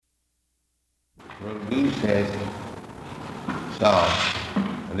produces some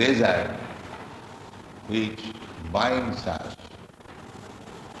result which binds us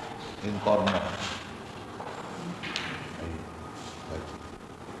in karma.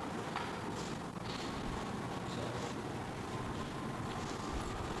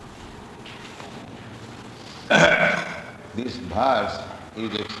 This verse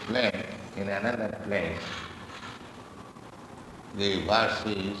is explained in another place. The verse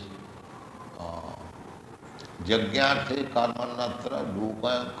is Jagyarthe karmanatra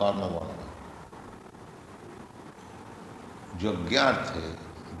lupa karmavana. Jagyarthe,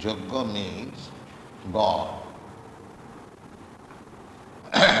 Jagya means God.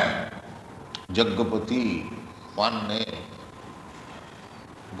 Jagyapati, one name.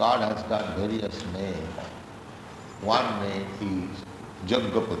 God has got various names. One name is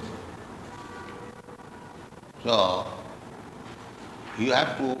Jagyapati. So, you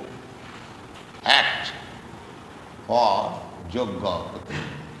have to act for Jagyapati.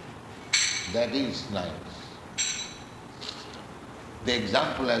 That is nice. The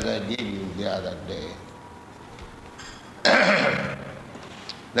example as I gave you the other day,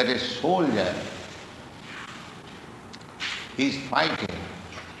 that a soldier is fighting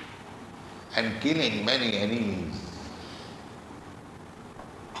and killing many enemies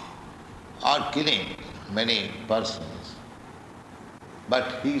or killing many persons,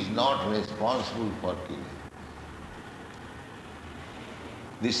 but he is not responsible for killing.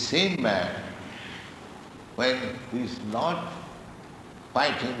 The same man, when he is not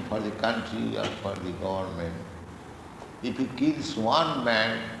fighting for the country or for the government, if he kills one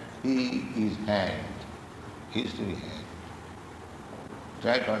man, he is hanged. He is to be hanged.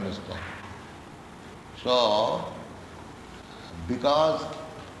 Try to understand. So, because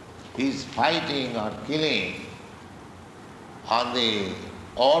he is fighting or killing on the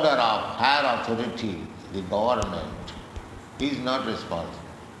order of higher authority, the government, he is not responsible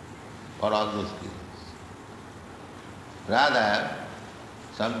for all these things. Rather,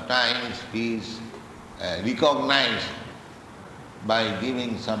 sometimes he is recognized by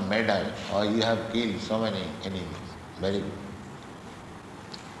giving some medal, or you have killed so many enemies. Very good.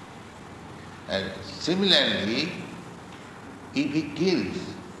 And similarly, if he kills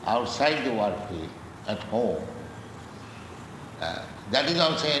outside the war field, at home, that is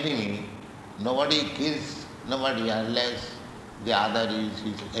also enemy. Nobody kills nobody unless the other is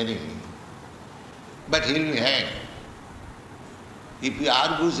his enemy. But he will be hanged. If he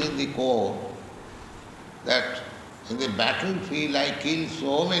argues in the court that in the battlefield I killed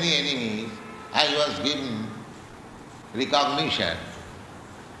so many enemies, I was given recognition.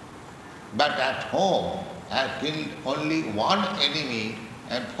 But at home I have killed only one enemy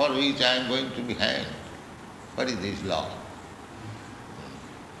and for which I am going to be hanged. What is this law?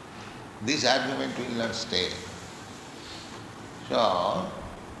 This argument will not stay. So,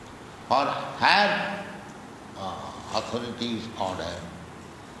 for higher authority's order,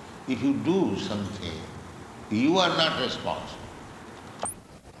 if you do something, you are not responsible.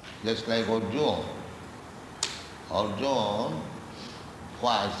 Just like Arjuna. Arjuna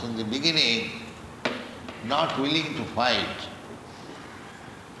was in the beginning not willing to fight.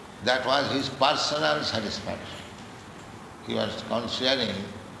 That was his personal satisfaction. He was considering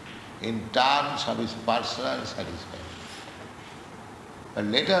in terms of his personal satisfaction. But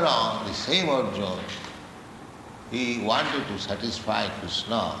later on, the same Arjuna, he wanted to satisfy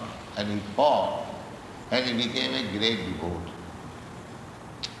Krishna and he fought and he became a great devotee.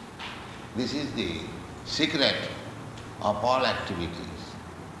 This is the secret of all activities.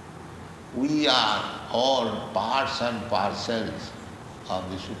 We are all parts and parcels of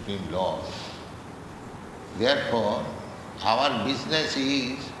the Supreme Lord. Therefore, our business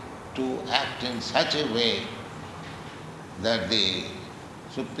is to act in such a way that the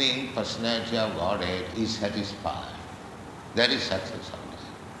Supreme Personality of Godhead is satisfied. That is success of life.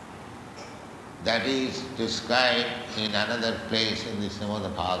 That is described in another place in the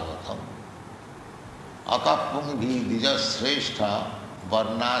Srimad Bhagavatam. Akapung dija srestha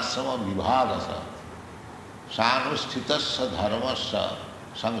varnasrama vibhagasa sanusthitasya dharmasya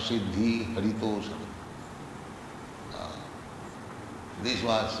samsiddhi haritosana. This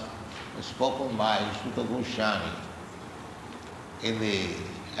was spoken by Suta Goswami in the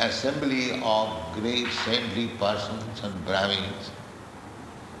assembly of great saintly persons and Brahmins,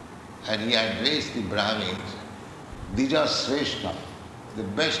 and he addressed the Brahmins, Dija Sreshta, the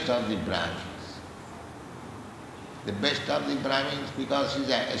best of the Brahmins. The best of the Brahmins because he is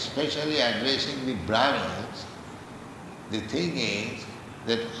especially addressing the Brahmins. The thing is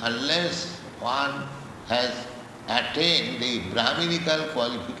that unless one has attained the Brahminical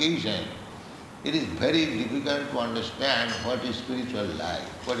qualification, it is very difficult to understand what is spiritual life,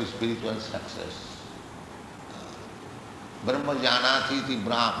 what is spiritual success. Brahma janati iti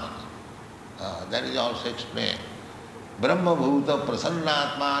brahmana. That is also explained. Brahma bhuta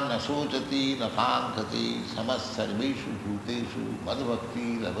prasannatma na sochati na kankati samas sarveshu bhuteshu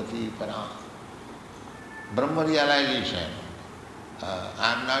madhvakti lavati param. Brahma realization.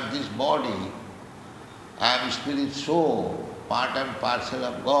 I am not this body, I am spirit soul, part and parcel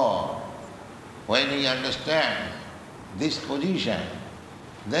of God. When we understand this position,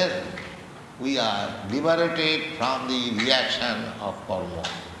 then we are liberated from the reaction of karma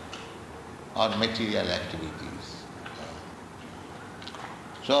or material activities.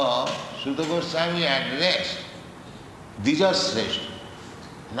 So, Sutta Goswami addressed Dijasreshta,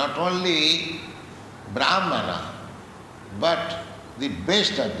 not only Brahmana, but the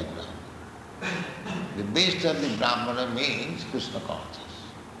best of the Brahmana. The best of the Brahmana means Krishna conscious,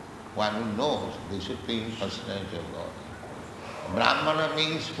 one who knows the Supreme Personality of God. Brahmana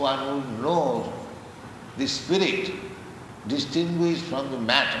means one who knows the spirit distinguished from the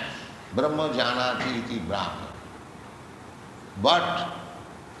matter. Brahma janati iti Brahmana. But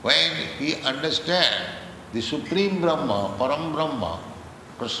when he understands the Supreme Brahma, Param Brahma,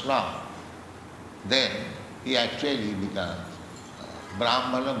 Krishna, then he actually becomes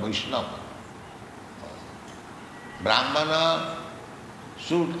Brahmana Vaishnava. Brahmana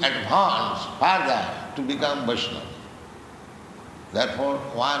should advance further to become Vaishnava. Therefore,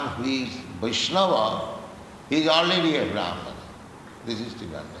 one who is Vaishnava is already a Brahmana. This is the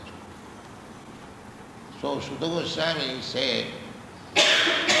advantage. So Sutta Goswami said,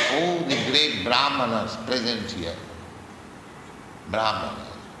 oh, the great Brahmanas present here, Brahmanas,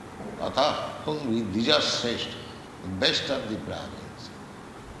 Atha Pungvi Dijasreshta, the best of the Brahmins,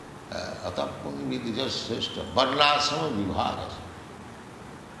 Atha Pungvi Dijasreshta, Varnasama Vibhagas.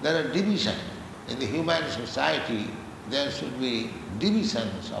 There are divisions. In the human society, there should be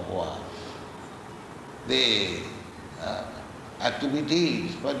divisions of work. The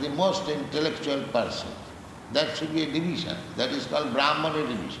activities for the most intellectual person, that should be a division. That is called Brahmana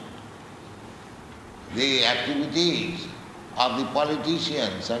division. The activities of the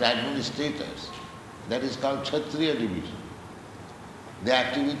politicians and administrators, that is called Kshatriya division. The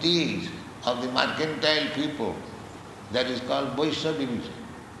activities of the mercantile people, that is called Vaishya division.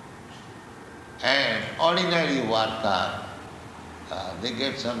 And ordinary worker, they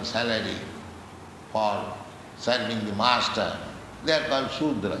get some salary for serving the master. They are called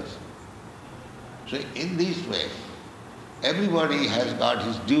Shudras. So in this way, everybody has got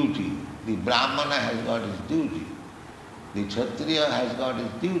his duty. The Brahmana has got his duty. The Kshatriya has got his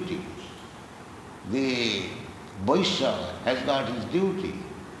duty. The Vaishya has got his duty.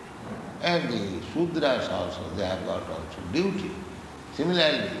 And the Shudras also, they have got also duty.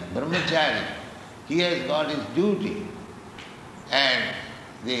 Similarly, Brahmachari, he has got his duty. And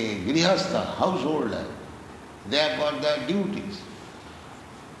the Grihastha, householder, they have got their duties.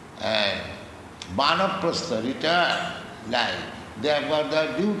 And Vanaprastha, retired life, they have got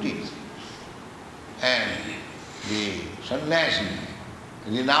their duties. And the sannyasi,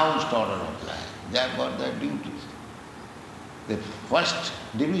 renounced order of life, they have got their duties. The first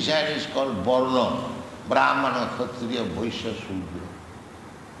division is called Varna, Brahmana, Kshatriya, Vaishya, Shudra.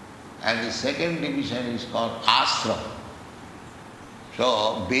 And the second division is called Ashram.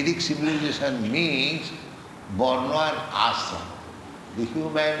 So Vedic civilization means Varna and Ashram. The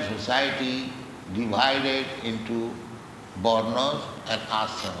human society divided into Varnas and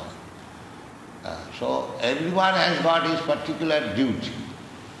Ashramas. So everyone has got his particular duty.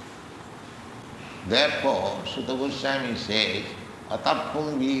 Therefore, Sutta Goswami says,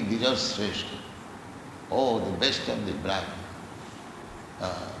 Atapungvi Dijasreshta. Oh, the best of the Brahman.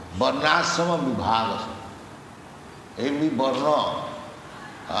 Varnasama Vibhagas. Every Varna,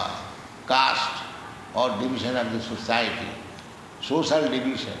 caste or division of the society, social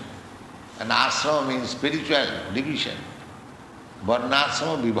division. And asrama means spiritual division.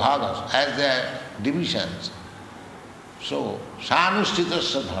 Varnasama Vibhagas has their divisions. So,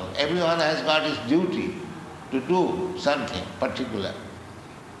 Sanusthita dharma, everyone has got his duty to do something particular.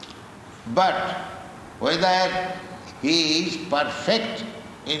 But whether he is perfect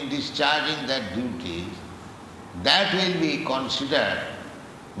in discharging that duty, that will be considered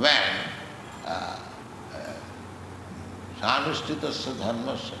when Sanusthita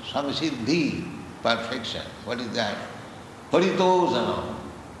dharma, samsiddhi, perfection. What is that? Paritosana.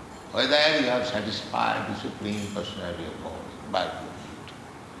 Whether you have satisfied the Supreme Personality of God by your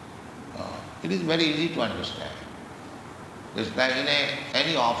duty. It is very easy to understand. It's like in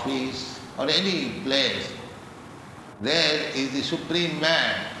any office or any place, there is the Supreme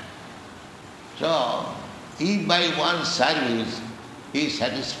Man. So, if by one service he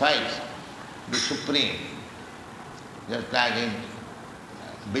satisfies the Supreme, just like in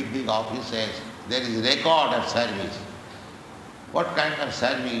big offices, there is record of service. What kind of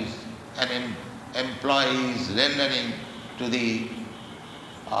service an employee is rendering to the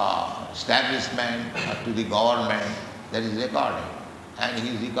establishment or to the government, that is recorded and he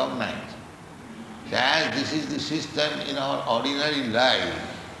is recognized. So as this is the system in our ordinary life,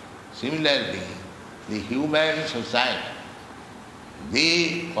 similarly, the human society,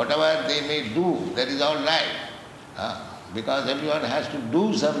 whatever they may do, that is all right. Because everyone has to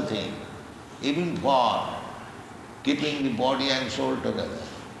do something, even for keeping the body and soul together.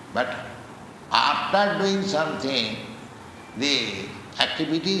 But after doing something, the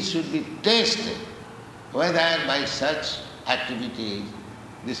activities should be tested, whether by such activities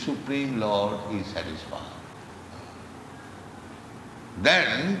the Supreme Lord is satisfied.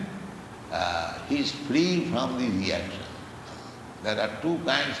 Then he is free from the reaction. There are two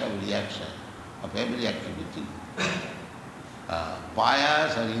kinds of reaction of every activity,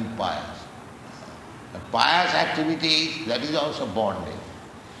 pious or impious. The pious activity, that is also bondage.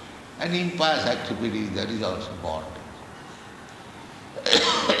 And impious activity, that is also bondage.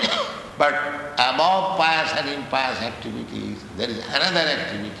 But above pious and impious activities, there is another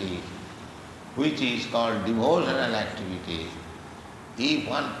activity which is called devotional activity. If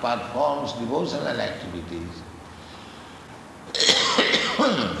one performs devotional activities,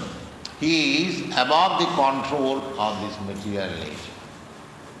 he is above the control of this material nature.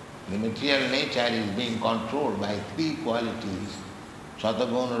 The material nature is being controlled by three qualities: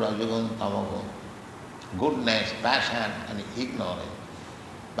 Satagun, Rajagun, Tamagun, goodness, passion and ignorance.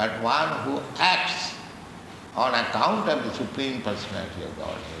 But one who acts on account of the Supreme Personality of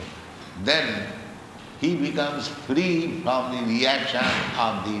Godhead, then he becomes free from the reaction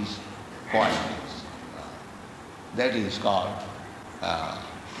of these qualities. That is called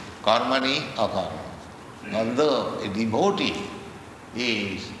karmani akarma. Although a devotee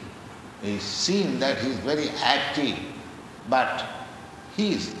is seen that he is very active, but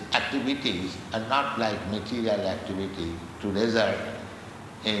his activities are not like material activity to result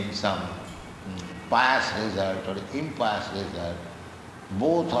in some pious result or impious result.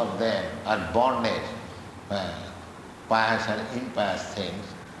 Both of them are bondage, pious and impious things.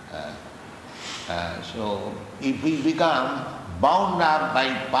 So if we become bound up by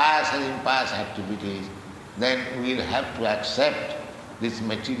pious and impious activities, then we will have to accept this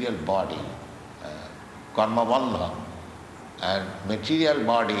material body, karma bandha. And material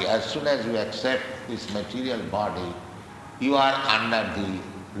body, as soon as you accept this material body, you are under the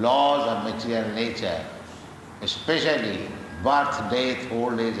laws of material nature, especially birth, death,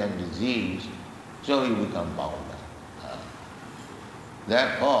 old age and disease, so you become bound up.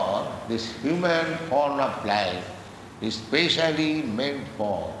 Therefore, this human form of life is specially meant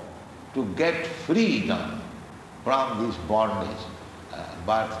for to get freedom from this bondage,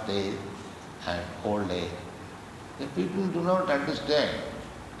 birth, death and old age. The people do not understand.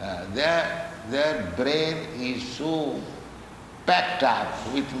 Their brain is so packed up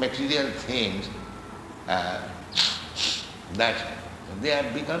with material things that they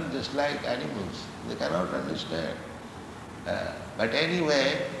have become just like animals. They cannot understand. But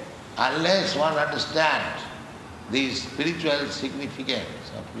anyway, unless one understands the spiritual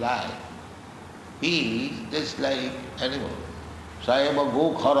significance of life, he is just like animal. Sayama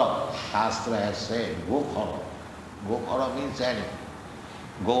Gokhara, Shastra has said, Gokhara. Gokhara means animal.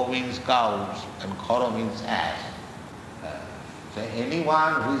 Go means cows and khara means ass. So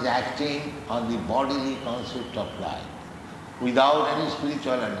anyone who is acting on the bodily concept of life without any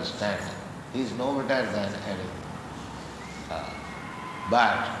spiritual understanding is no better than animal.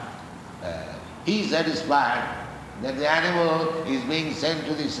 But he is satisfied that the animal is being sent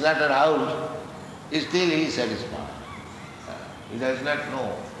to the slaughterhouse, still he is satisfied. He does not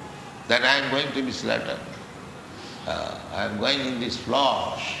know that I am going to be slaughtered. I am going in this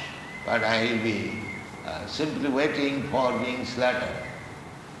flock, but I will be simply waiting for being slaughtered.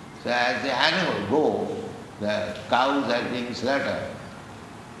 So as the animal go, the cows are being slaughtered.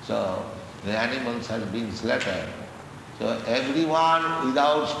 So the animals are being slaughtered. So everyone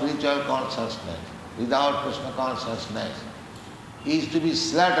without spiritual consciousness, without Krishna consciousness, is to be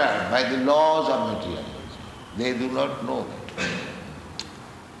slaughtered by the laws of materialism. They do not know that.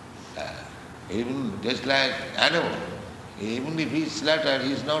 Even just like animal, even if he is slaughtered,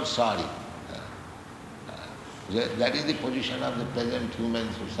 he is not sorry. That is the position of the present human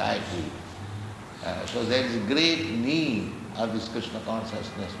society. So there is great need of this Krishna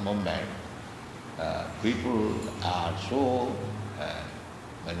consciousness movement. People are so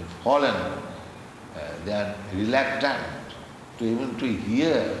fallen they are reluctant to even to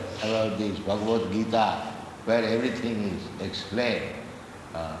hear about this Bhagavad Gita, where everything is explained.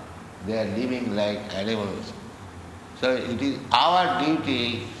 They are living like animals. So it is our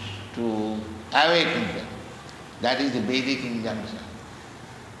duty to awaken them. That is the Vedic injunction.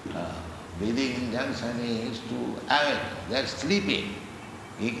 Vedic injunction is to awaken. They are sleeping.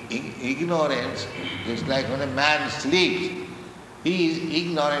 Ignorance, just like when a man sleeps, he is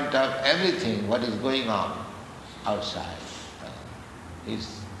ignorant of everything what is going on outside. He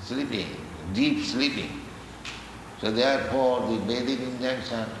is sleeping, deep sleeping. So therefore the Vedic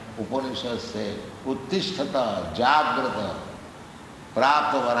injunction, Upanishads say, Uttisthata Jagrata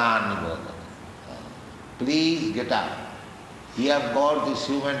Prapta Varanibodha. Please get up. You have got this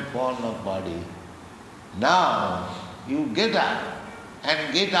human form of body. Now you get up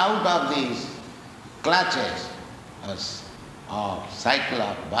and get out of these clutches of cycle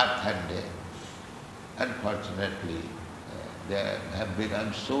of birth and death. Unfortunately, they have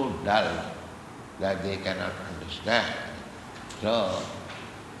become so dull that they cannot understand. So,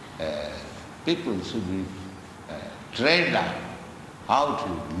 people should be trained up how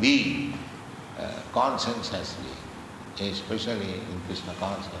to live conscientiously, especially in Krishna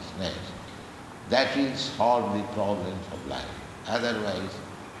consciousness. That will solve the problems of life. Otherwise,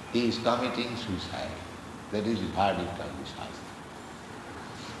 he is committing suicide. That is the verdict of the Shastra.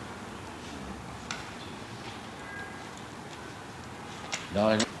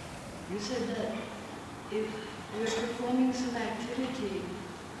 Now, you said that if we are performing some activity,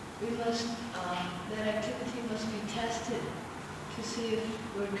 that activity must be tested to see if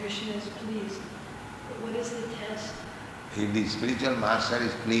Lord Krishna is pleased. But what is the test? if the spiritual master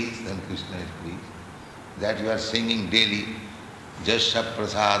is pleased, then Krishna is pleased. That you are singing daily, Jasya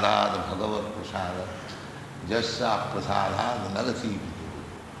prasadad bhagavat prasada, Jasya prasadad nagati.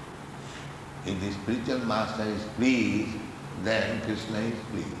 If the spiritual master is pleased, then Krishna is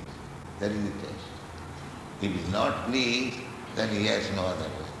pleased. That is the test. If he is not pleased, then he has no other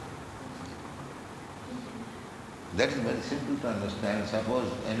way. That is very simple to understand.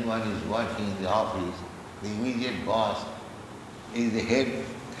 Suppose anyone is working in the office, the immediate boss is the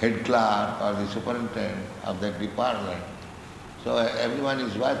head clerk or the superintendent of that department. So everyone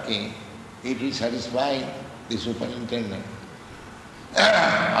is working. If he satisfies the superintendent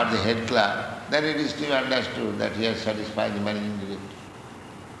or the head clerk, then it is still understood that he has satisfied the managing director.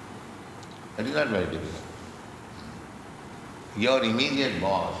 It is not very difficult. Your immediate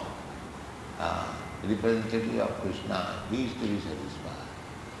boss, representative of Krishna, he is to be satisfied.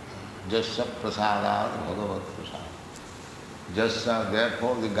 Jasya prasadad bhagavat prasad. Jasya,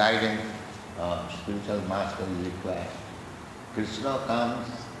 therefore the guidance of spiritual master is required. Krishna comes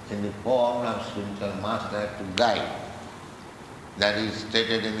in the form of spiritual master to guide. That is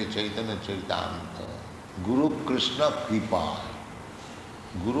stated in the Chaitanya Charitamrita. Guru Krishna Kripa.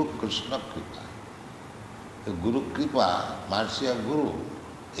 Guru Krishna Kripa. The Guru Kripa, mercy of Guru,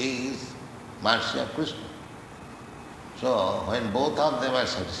 is mercy of Krishna. So when both of them are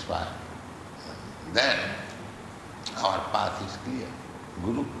satisfied, then our path is clear.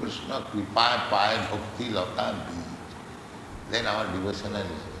 Guru Krishna Kripa Paya Bhakti Lata Bij. Then our devotional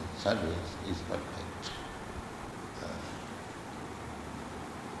service is perfect.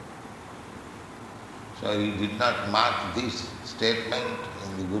 So he did not mark this statement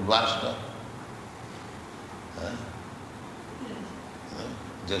in the Gurvashta.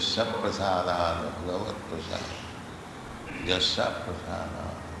 Jasya prasada bhagavat prasada. Jasya prasada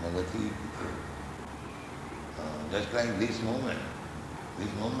nagati. Just like this movement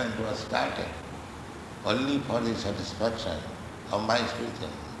was started only for the satisfaction of my spiritual.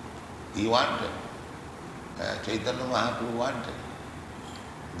 He wanted, Chaitanya Mahaprabhu wanted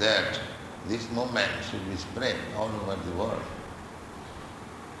that this movement should be spread all over the world.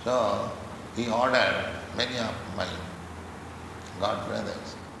 So he ordered many of my God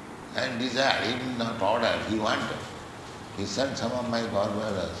brothers and desired, he did not order, he wanted. He sent some of my God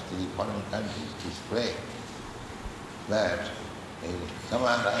brothers to the foreign countries to spread that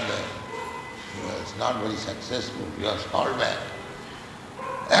somehow or other he was not very successful, he was called back.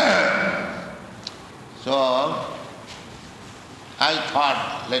 So I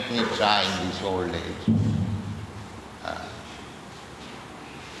thought, let me try in this old age.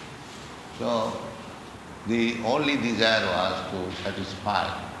 So the only desire was to satisfy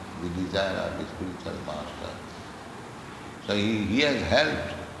the desire of the spiritual master. So he has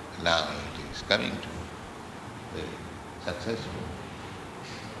helped. Now it is coming to be successful.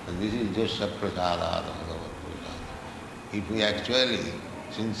 So this is just saprasada bhagavat prasada. If we actually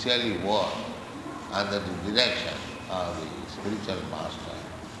sincerely work under the direction of the spiritual master,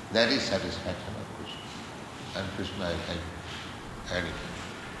 that is satisfaction of Krishna. and Krishna had it.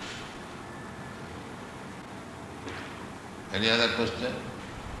 Any other question?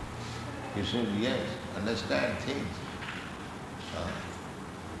 You should, yes, understand things.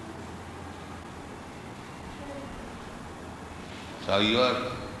 So your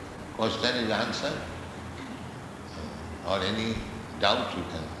question is answered, or any doubt you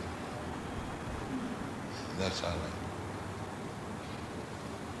can. That's all right.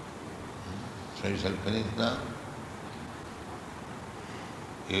 So you shall finish now.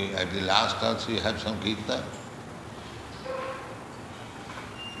 At the last also you have some kirtan.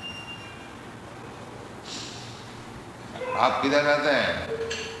 आप किधर रहते हैं?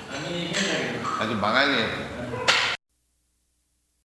 अच्छा बंगाली है।